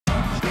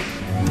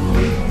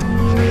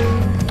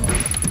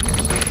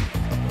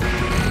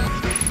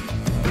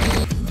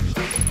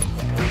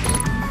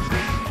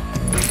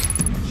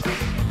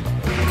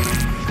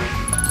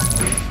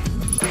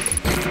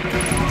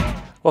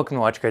Welcome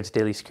to WatchGuard's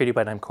Daily Security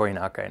Byte. I'm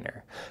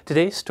Nachreiner.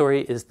 Today's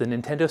story is the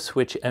Nintendo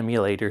Switch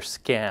emulator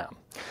scam.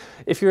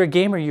 If you're a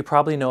gamer, you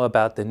probably know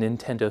about the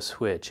Nintendo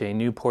Switch, a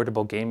new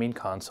portable gaming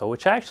console,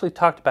 which I actually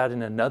talked about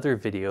in another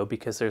video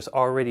because there's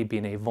already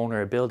been a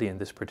vulnerability in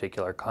this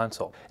particular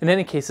console. In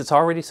any case, it's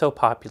already so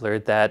popular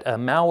that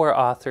malware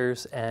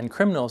authors and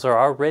criminals are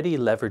already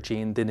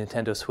leveraging the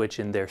Nintendo Switch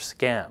in their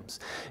scams.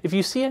 If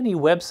you see any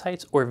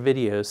websites or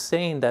videos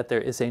saying that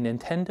there is a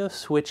Nintendo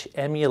Switch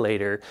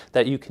emulator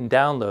that you can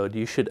download,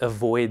 you should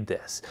avoid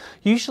this.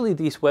 Usually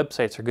these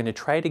websites are going to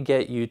try to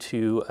get you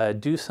to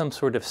do some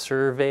sort of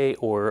survey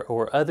or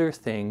other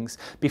things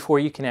before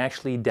you can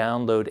actually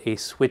download a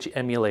Switch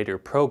emulator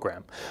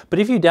program. But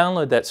if you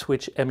download that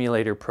Switch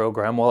emulator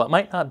program, while it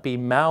might not be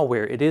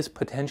malware, it is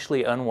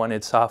potentially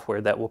unwanted software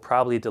that will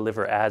probably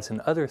deliver ads and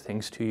other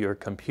things to your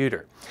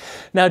computer.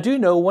 Now, do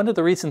know one of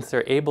the reasons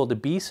they're able to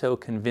be so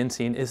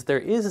convincing is there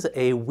is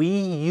a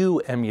Wii U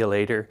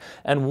emulator,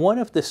 and one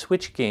of the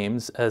Switch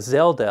games,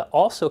 Zelda,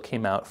 also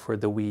came out for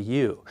the Wii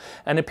U.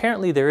 And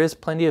apparently there is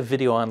plenty of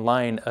video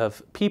online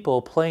of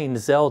people playing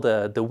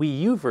Zelda, the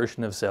Wii U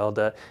version of Zelda,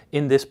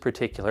 in this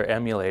particular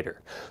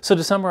emulator. So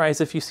to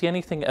summarize, if you see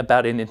anything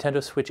about a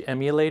Nintendo Switch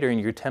emulator and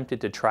you're tempted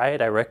to try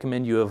it, I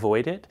recommend you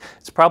avoid it.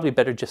 It's probably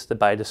better just to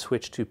buy the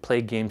Switch to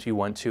play games you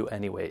want to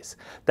anyways.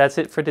 That's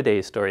it for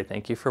today's story.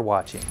 Thank you for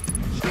watching.